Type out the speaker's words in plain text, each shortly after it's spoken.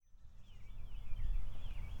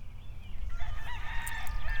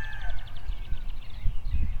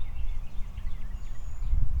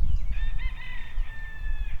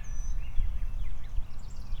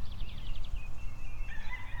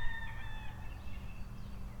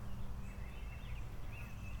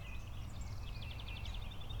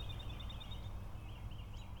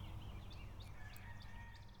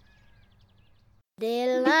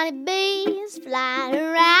Little honeybees flying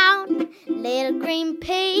around, little green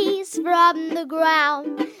peas from the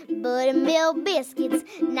ground, buttermilk biscuits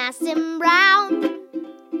nice and brown,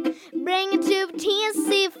 bring it to the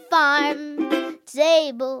Tennessee farm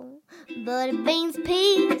table. Butter beans,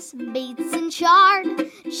 peas, beets and chard,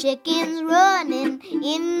 chickens running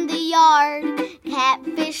in the yard,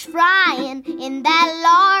 catfish frying in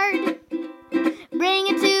that lard, bring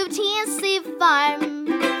it to the Tennessee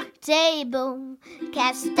farm table.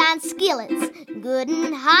 Cast iron skillets, good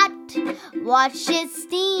and hot, watch it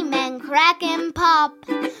steam and crack and pop.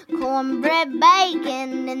 Cornbread,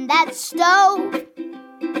 bacon in that stove,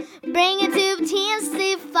 bring it to the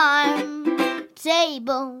Tennessee farm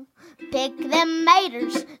table. Pick them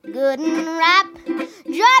maters, good and ripe,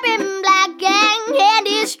 dropping black and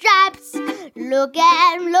candy stripes. Look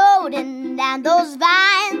at 'em loading down those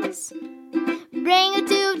vines, bring it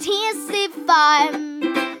to the Tennessee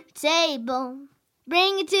farm table.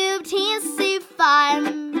 Bring it to the Tennessee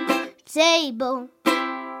farm table.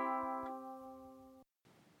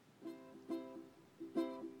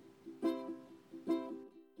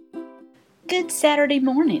 Good Saturday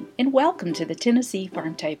morning, and welcome to the Tennessee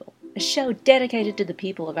Farm Table, a show dedicated to the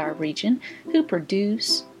people of our region who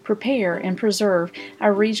produce, prepare, and preserve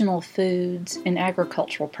our regional foods and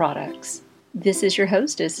agricultural products. This is your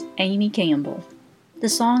hostess, Amy Campbell. The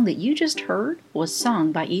song that you just heard was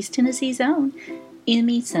sung by East Tennessee's own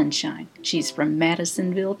Emmy Sunshine. She's from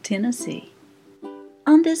Madisonville, Tennessee.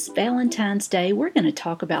 On this Valentine's Day, we're going to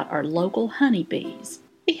talk about our local honeybees.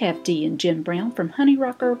 We have Dee and Jim Brown from Honey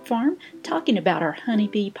Rock Herb Farm talking about our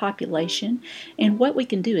honeybee population and what we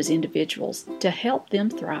can do as individuals to help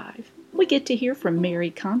them thrive. We get to hear from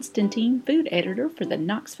Mary Constantine, food editor for the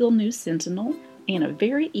Knoxville News Sentinel, and a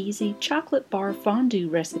very easy chocolate bar fondue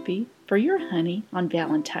recipe for your honey on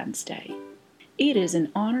Valentine's Day. It is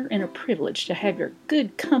an honor and a privilege to have your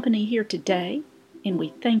good company here today, and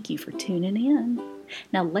we thank you for tuning in.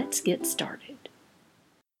 Now let's get started.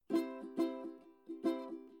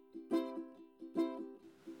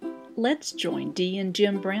 Let's join Dee and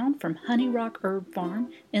Jim Brown from Honey Rock Herb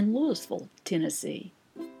Farm in Louisville, Tennessee.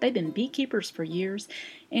 They've been beekeepers for years,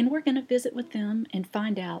 and we're going to visit with them and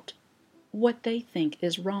find out what they think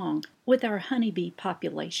is wrong with our honeybee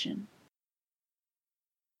population.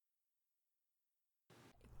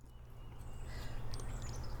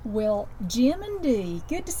 Well, Jim and Dee,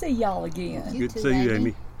 good to see y'all again. Good to see you,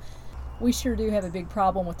 Amy. We sure do have a big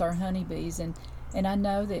problem with our honeybees, and I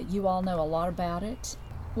know that you all know a lot about it.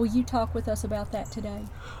 Will you talk with us about that today?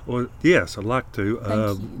 Well, yes, I'd like to.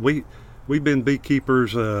 Thank you. We've been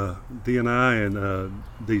beekeepers, Dee and I, and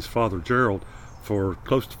Dee's father Gerald, for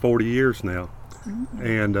close to 40 years now,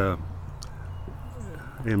 and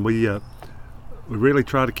we really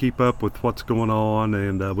try to keep up with what's going on,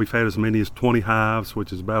 and we've had as many as 20 hives,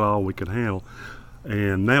 which is about all we could handle,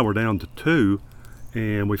 and now we're down to 2,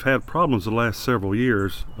 and we've had problems the last several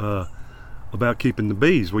years about keeping the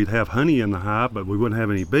bees. We'd have honey in the hive, but we wouldn't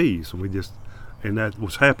have any bees, and that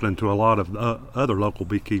was happening to a lot of other local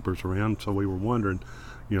beekeepers around, so we were wondering,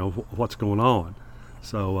 what's going on.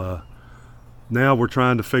 So now we're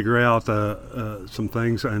trying to figure out some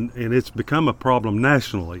things, and it's become a problem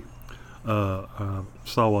nationally. I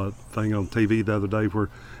saw a thing on TV the other day where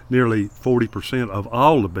nearly 40% of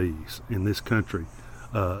all the bees in this country,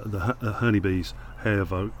 the honeybees,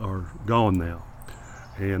 are gone now,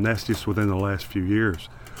 and that's just within the last few years.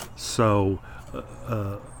 So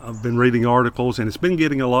I've been reading articles, and it's been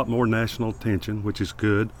getting a lot more national attention, which is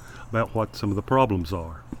good, about what some of the problems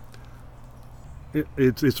are.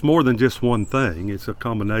 It's more than just one thing. It's a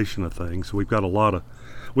combination of things. We've got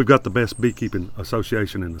the best beekeeping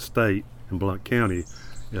association in the state, in Blount County.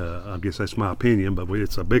 I guess that's my opinion, but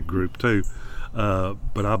it's a big group too.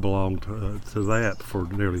 But I belonged to that for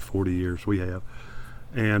nearly 40 years. We have,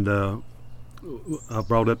 and I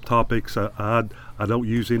brought up topics. I don't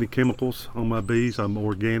use any chemicals on my bees. I'm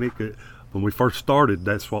organic. When we first started,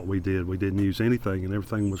 that's what we did. We didn't use anything, and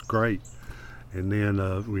everything was great. And then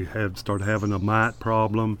we started having a mite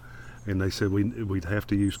problem, and they said we'd have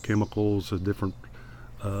to use chemicals, different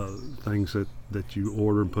things that you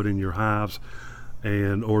order and put in your hives,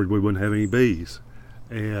 or we wouldn't have any bees.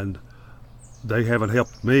 And they haven't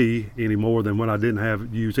helped me any more than when I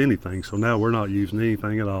didn't use anything. So now we're not using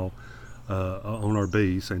anything at all on our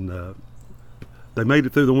bees, and they made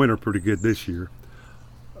it through the winter pretty good this year.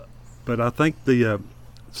 But I think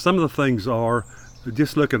some of the things are,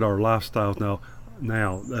 just look at our lifestyles now.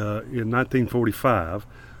 In 1945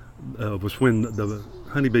 was when the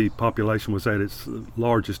honeybee population was at its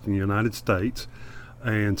largest in the United States,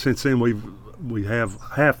 and since then we have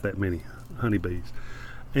half that many honeybees.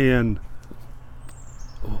 And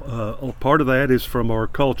Part of that is from our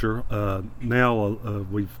culture. Now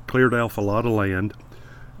we've cleared off a lot of land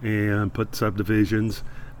and put subdivisions,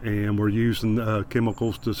 and we're using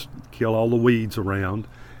chemicals to kill all the weeds around,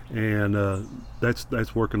 and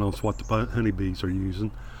that's working on what the honeybees are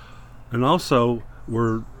using. And also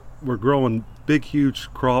we're growing big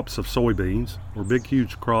huge crops of soybeans or big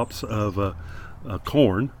huge crops of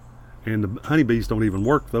corn, and the honeybees don't even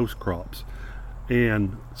work those crops.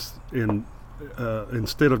 And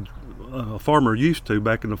instead of a farmer used to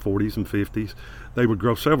back in the 40s and 50s, they would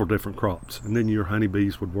grow several different crops, and then your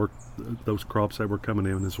honeybees would work those crops that were coming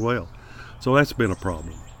in as well. So that's been a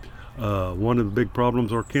problem. One of the big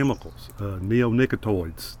problems are chemicals,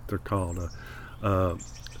 neonicotinoids they're called.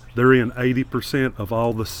 They're in 80% of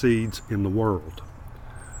all the seeds in the world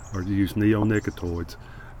are use neonicotinoids,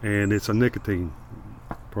 and it's a nicotine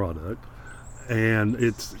product. And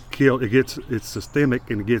it's systemic,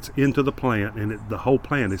 and it gets into the plant, and the whole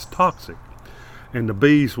plant is toxic. And the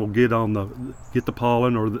bees will get the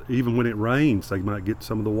pollen, or even when it rains, they might get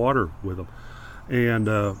some of the water with them, and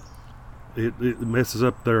it messes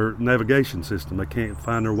up their navigation system. They can't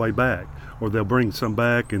find their way back, or they'll bring some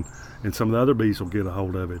back, and some of the other bees will get a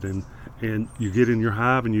hold of it, and you get in your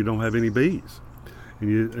hive and you don't have any bees, and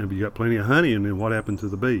you got plenty of honey, and then what happened to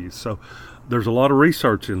the bees? So there's a lot of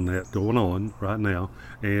research in that going on right now,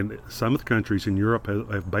 and some of the countries in Europe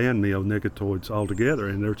have banned neonicotinoids altogether,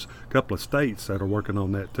 and there's a couple of states that are working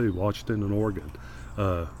on that too, Washington and Oregon,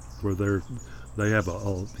 where they have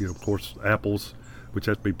of course, apples, which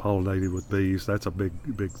have to be pollinated with bees. That's a big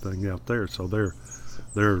thing out there. So they're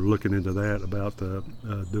looking into that, about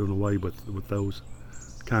doing away with those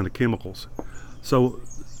kind of chemicals. So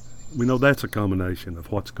we know that's a combination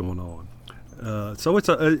of what's going on. So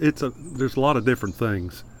there's a lot of different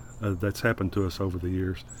things that's happened to us over the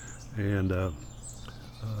years, and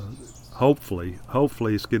hopefully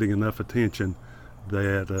it's getting enough attention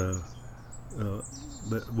that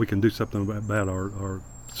we can do something about our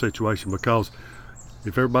situation. Because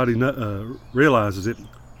if everybody realizes it,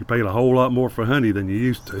 you're paying a whole lot more for honey than you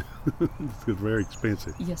used to. It's very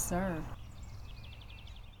expensive. Yes, sir.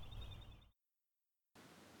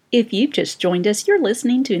 If you've just joined us, you're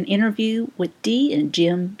listening to an interview with Dee and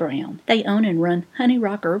Jim Brown. They own and run Honey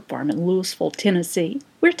Rock Herb Farm in Louisville, Tennessee.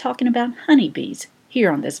 We're talking about honeybees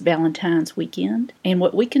here on this Valentine's weekend, and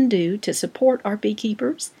what we can do to support our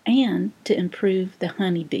beekeepers and to improve the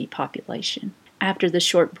honeybee population. After the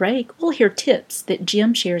short break, we'll hear tips that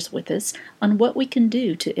Jim shares with us on what we can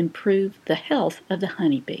do to improve the health of the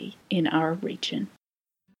honeybee in our region.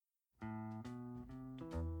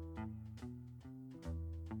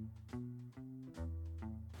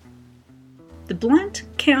 The Blount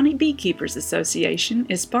County Beekeepers Association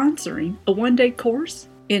is sponsoring a one-day course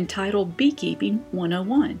entitled Beekeeping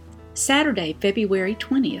 101, Saturday, February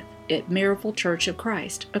 20th at Maryville Church of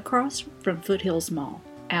Christ, across from Foothills Mall.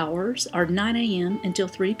 Hours are 9 a.m. until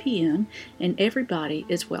 3 p.m., and everybody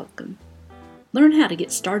is welcome. Learn how to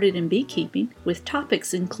get started in beekeeping with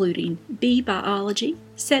topics including bee biology,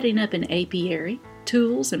 setting up an apiary,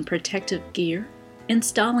 tools and protective gear,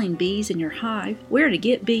 installing bees in your hive, where to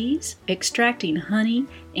get bees, extracting honey,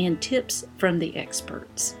 and tips from the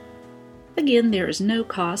experts. Again, there is no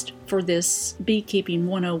cost for this Beekeeping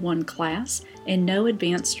 101 class, and no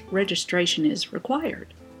advanced registration is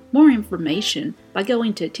required. More information by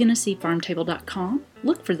going to TennesseeFarmTable.com,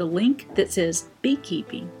 look for the link that says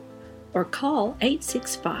Beekeeping, or call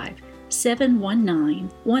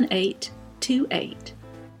 865-719-1828.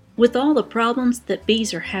 With all the problems that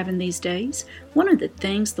bees are having these days, one of the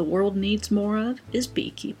things the world needs more of is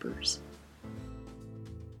beekeepers.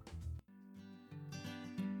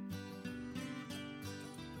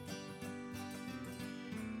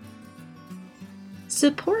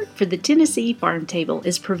 Support for the Tennessee Farm Table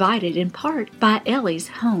is provided in part by Ellie's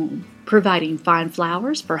Home, providing fine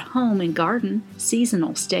flowers for home and garden,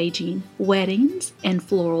 seasonal staging, weddings, and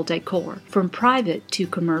floral decor, from private to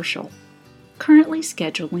commercial. Currently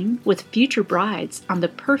scheduling with future brides on the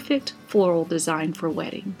perfect floral design for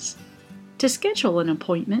weddings. To schedule an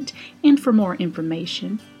appointment and for more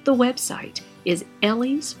information, the website is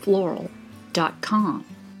elliesfloral.com.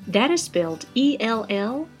 That is spelled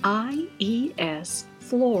ELLIES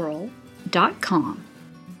floral.com.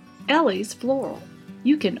 Ellie's Floral.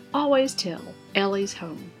 You can always tell Ellie's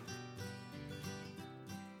home.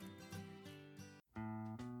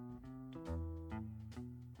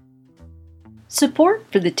 Support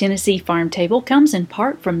for the Tennessee Farm Table comes in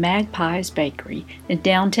part from Magpie's Bakery in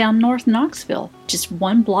downtown North Knoxville, just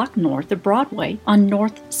 1 block north of Broadway on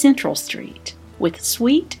North Central Street, with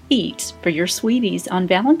sweet eats for your sweeties on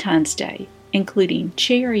Valentine's Day, including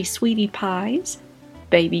cherry sweetie pies,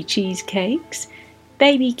 baby cheesecakes,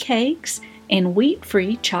 baby cakes, and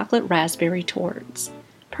wheat-free chocolate raspberry torts,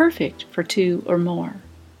 perfect for 2 or more.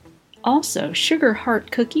 Also, sugar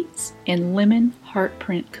heart cookies and lemon heart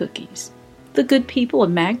print cookies. The good people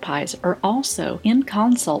of Magpies are also in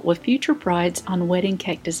consult with future brides on wedding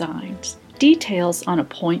cake designs. Details on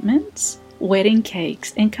appointments, wedding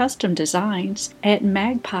cakes, and custom designs at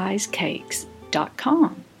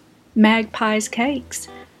magpiescakes.com. Magpies Cakes,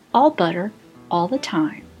 all butter, all the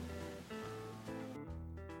time.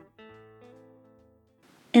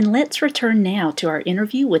 And let's return now to our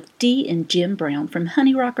interview with Dee and Jim Brown from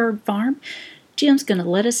Honey Rock Herb Farm. Jim's going to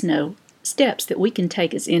let us know steps that we can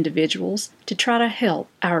take as individuals to try to help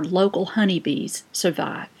our local honeybees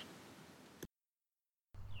survive.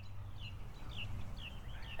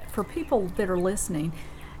 For people that are listening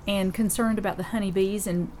and concerned about the honeybees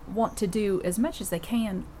and want to do as much as they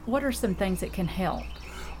can, what are some things that can help?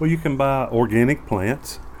 Well, you can buy organic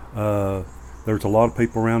plants. There's a lot of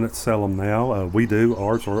people around that sell them now. We do.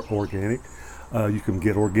 Ours are organic. You can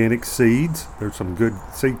get organic seeds. There's some good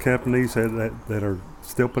seed companies that are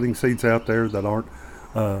still putting seeds out there that aren't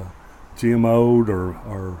GMO'd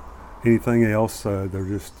or anything else. They're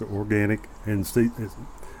just organic. And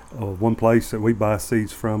one place that we buy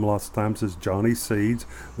seeds from lots of times is Johnny's Seeds.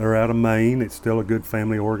 They're out of Maine. It's still a good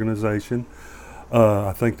family organization.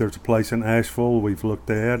 I think there's a place in Asheville we've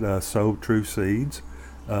looked at, Sow True Seeds.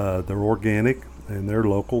 They're organic and they're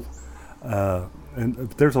local. And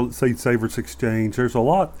there's a Seed Savers Exchange. There's a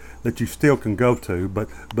lot that you still can go to,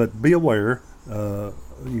 but be aware, of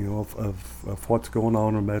what's going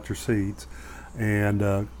on about your seeds. And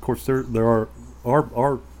of course, there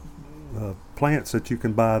are plants that you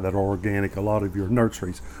can buy that are organic. A lot of your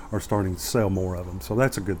nurseries are starting to sell more of them, so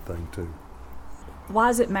that's a good thing too. Why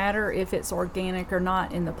does it matter if it's organic or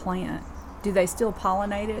not in the plant? Do they still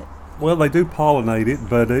pollinate it? Well, they do pollinate it,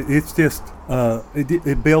 but it's just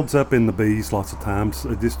it builds up in the bees lots of times.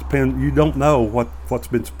 It just depends. You don't know what's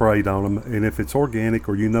been sprayed on them, and if it's organic,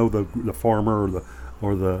 or the farmer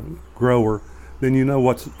or the grower, then you know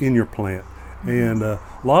what's in your plant. And a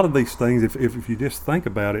lot of these things, if you just think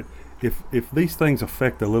about it, if these things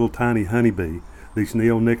affect a little tiny honeybee, these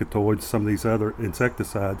neonicotinoids, some of these other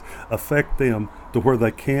insecticides affect them to where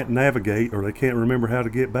they can't navigate or they can't remember how to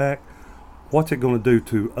get back, what's it going to do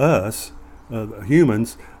to us,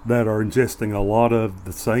 humans, that are ingesting a lot of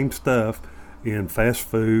the same stuff in fast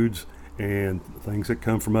foods and things that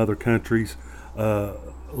come from other countries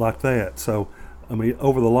like that? So, I mean,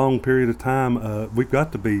 over the long period of time, we've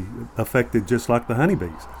got to be affected just like the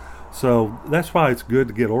honeybees. So that's why it's good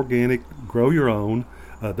to get organic, grow your own.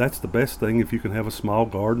 That's the best thing if you can have a small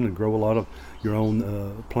garden and grow a lot of your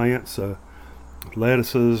own plants,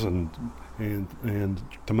 lettuces and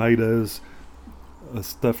tomatoes,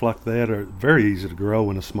 stuff like that are very easy to grow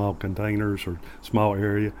in a small containers or small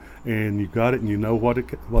area. And you got it, and you know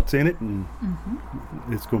what's in it, and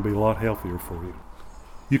it's going to be a lot healthier for you.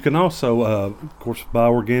 You can also, of course, buy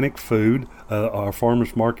organic food. Our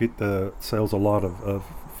farmers market sells a lot of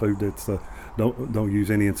food that's don't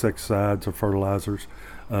use any insecticides or fertilizers,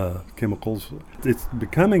 chemicals. It's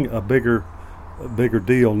becoming a bigger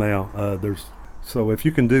deal now. So if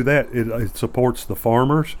you can do that, it supports the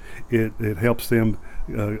farmers. It helps them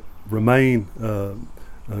remain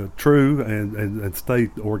true and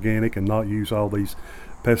stay organic and not use all these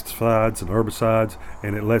pesticides and herbicides,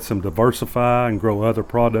 and it lets them diversify and grow other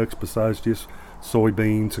products besides just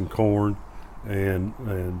soybeans and corn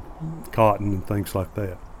and cotton and things like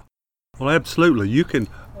that. Well, absolutely. You can,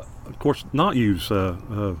 of course, not use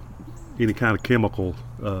any kind of chemical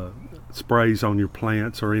sprays on your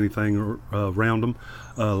plants or anything around them,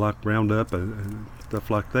 like Roundup and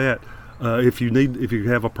stuff like that. If you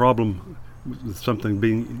have a problem with something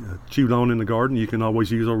being chewed on in the garden, you can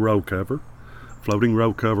always use a row cover. Floating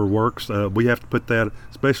row cover works. We have to put that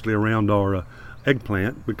especially around our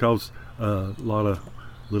eggplant because a lot of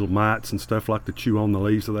little mites and stuff like to chew on the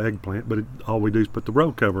leaves of the eggplant, but all we do is put the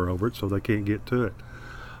row cover over it so they can't get to it.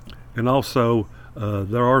 And also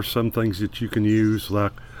there are some things that you can use,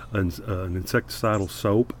 like an insecticidal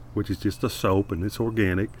soap, which is just a soap and it's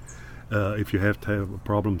organic. If you have to have a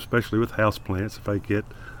problem, especially with houseplants, if they get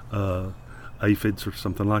aphids or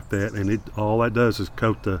something like that, and all that does is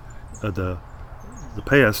coat the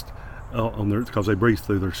pest on there because they breathe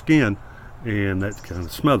through their skin, and that kind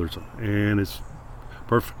of smothers them. And it's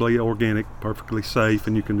perfectly organic, perfectly safe,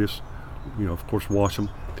 and you can just, of course, wash them.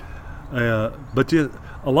 But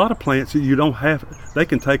a lot of plants you don't have. They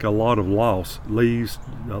can take a lot of leaves,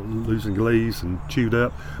 losing leaves and chewed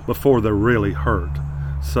up before they're really hurt.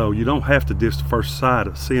 So you don't have to just first sight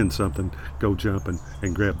of seeing something go jump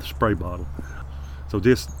and grab the spray bottle. So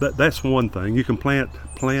that's one thing. You can plant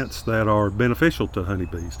plants that are beneficial to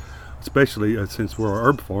honeybees, especially since we're a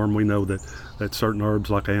herb farm. We know that certain herbs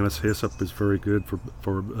like anise hyssop is very good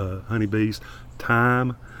for honeybees.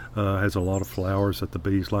 Thyme has a lot of flowers that the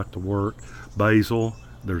bees like to work. Basil,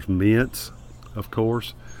 there's mints, of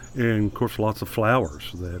course, and of course lots of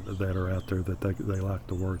flowers that are out there that they like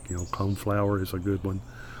to work. Coneflower is a good one,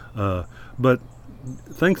 but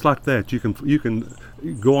things like that you can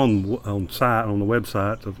go on the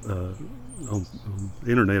website on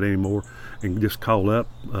internet anymore and just call up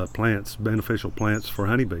beneficial plants for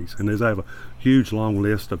honeybees, and they have a huge long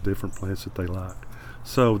list of different plants that they like.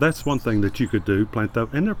 So that's one thing that you could do, plant them,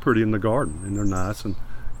 and they're pretty in the garden and they're nice and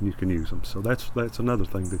you can use them. So that's another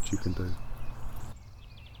thing that you can do.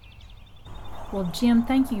 Well, Jim,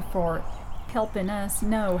 thank you for helping us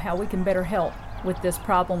know how we can better help with this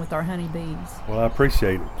problem with our honeybees. Well, I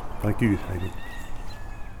appreciate it. Thank you, Amy.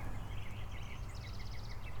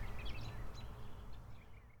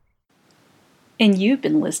 And you've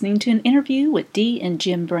been listening to an interview with Dee and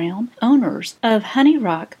Jim Brown, owners of Honey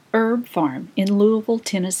Rock Herb Farm in Louisville,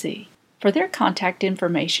 Tennessee. For their contact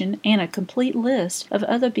information and a complete list of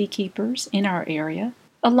other beekeepers in our area,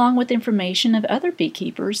 along with information of other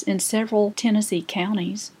beekeepers in several Tennessee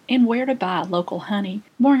counties, and where to buy local honey,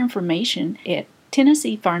 more information at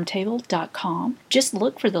TennesseeFarmTable.com. Just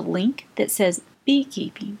look for the link that says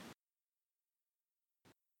Beekeeping.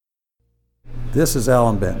 This is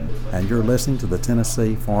Alan Benton, and you're listening to the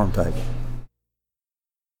Tennessee Farm Table.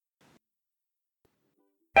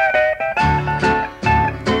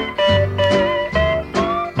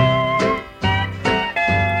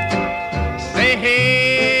 Say,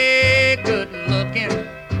 hey, good looking,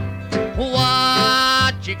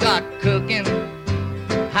 what you got cooking?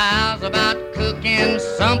 How's about cooking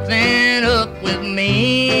something up with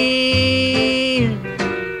me?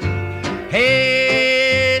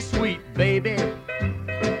 Hey, sweet baby,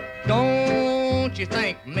 don't you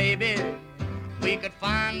think maybe we could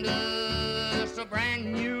find us a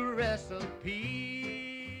brand new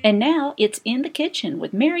recipe? And now it's In the Kitchen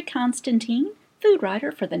with Mary Constantine, food writer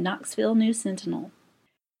for the Knoxville News Sentinel.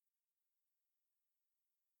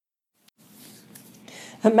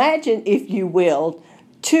 Imagine, if you will,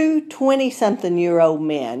 two 20-something-year-old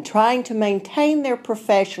men trying to maintain their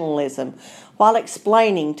professionalism while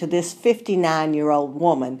explaining to this 59-year-old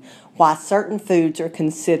woman why certain foods are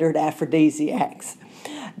considered aphrodisiacs.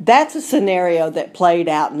 That's a scenario that played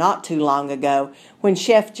out not too long ago when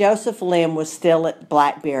Chef Joseph Lim was still at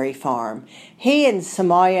Blackberry Farm. He and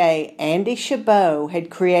sommelier Andy Chabot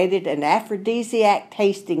had created an aphrodisiac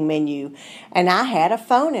tasting menu, and I had a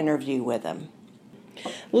phone interview with him.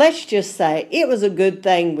 Let's just say it was a good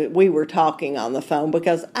thing we were talking on the phone,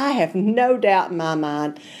 because I have no doubt in my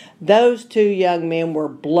mind those two young men were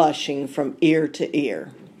blushing from ear to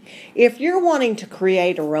ear. If you're wanting to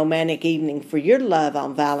create a romantic evening for your love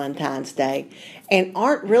on Valentine's Day and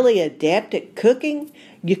aren't really adept at cooking,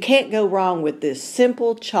 you can't go wrong with this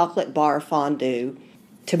simple chocolate bar fondue.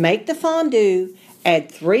 To make the fondue, add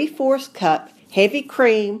 3/4 cup heavy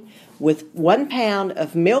cream with 1 pound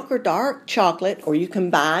of milk or dark chocolate, or you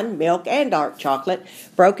combine milk and dark chocolate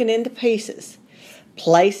broken into pieces.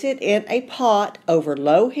 Place it in a pot over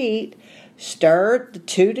low heat. Stir the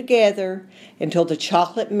two together until the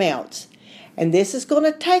chocolate melts. And this is going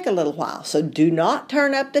to take a little while, so do not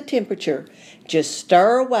turn up the temperature. Just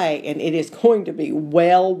stir away, and it is going to be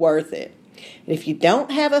well worth it. And if you don't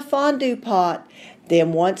have a fondue pot,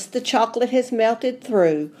 then once the chocolate has melted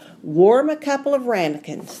through, warm a couple of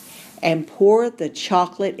ramekins and pour the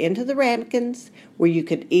chocolate into the ramekins, where you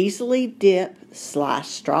could easily dip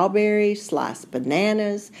sliced strawberries, sliced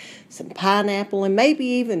bananas, some pineapple, and maybe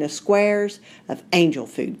even a squares of angel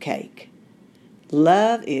food cake.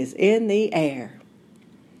 Love is in the air.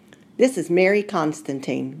 This is Mary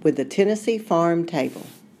Constantine with the Tennessee Farm Table.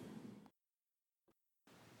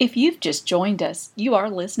 If you've just joined us, you are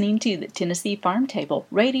listening to the Tennessee Farm Table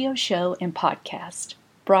radio show and podcast,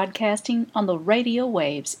 broadcasting on the radio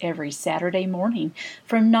waves every Saturday morning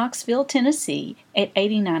from Knoxville, Tennessee at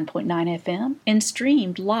 89.9 FM and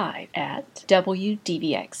streamed live at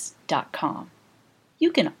WDVX.com.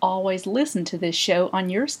 You can always listen to this show on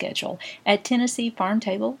your schedule at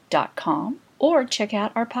TennesseeFarmTable.com or check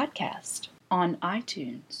out our podcast on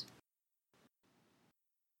iTunes.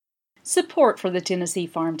 Support for the Tennessee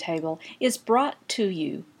Farm Table is brought to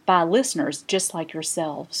you by listeners just like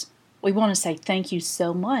yourselves. We want to say thank you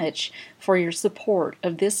so much for your support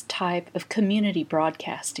of this type of community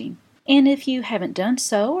broadcasting. And if you haven't done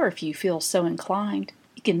so, or if you feel so inclined,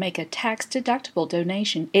 you can make a tax-deductible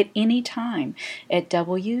donation at any time at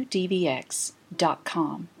WDVX.com.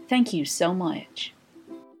 Thank you so much.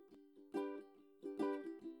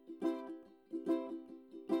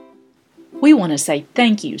 We want to say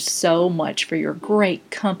thank you so much for your great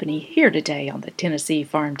company here today on the Tennessee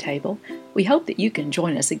Farm Table. We hope that you can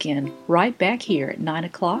join us again right back here at 9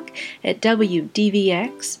 o'clock at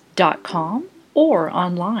WDVX.com or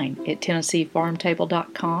online at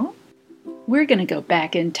TennesseeFarmTable.com. We're going to go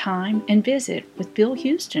back in time and visit with Bill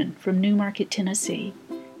Houston from Newmarket, Tennessee.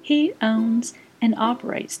 He owns and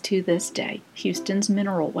operates to this day Houston's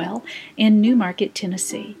Mineral Well in Newmarket,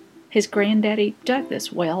 Tennessee. His granddaddy dug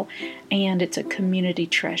this well, and it's a community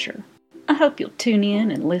treasure. I hope you'll tune in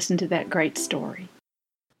and listen to that great story.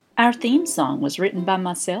 Our theme song was written by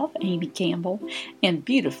myself, Amy Campbell, and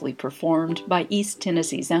beautifully performed by East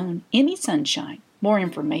Tennessee's own Emmy Sunshine. More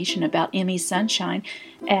information about Emmy Sunshine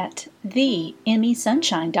at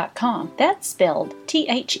theemmysunshine.com. That's spelled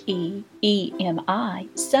THEEMI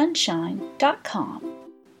sunshine.com.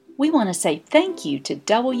 We want to say thank you to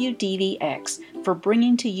WDVX for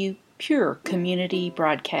bringing to you pure community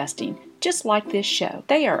broadcasting, just like this show.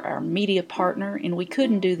 They are our media partner, and we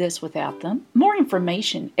couldn't do this without them. More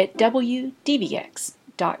information at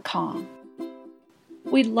WDVX.com.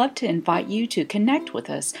 We'd love to invite you to connect with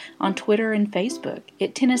us on Twitter and Facebook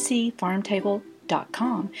at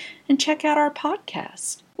TennesseeFarmTable.com and check out our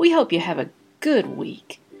podcast. We hope you have a good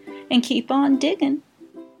week and keep on digging.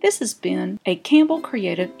 This has been a Campbell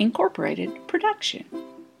Creative Incorporated production.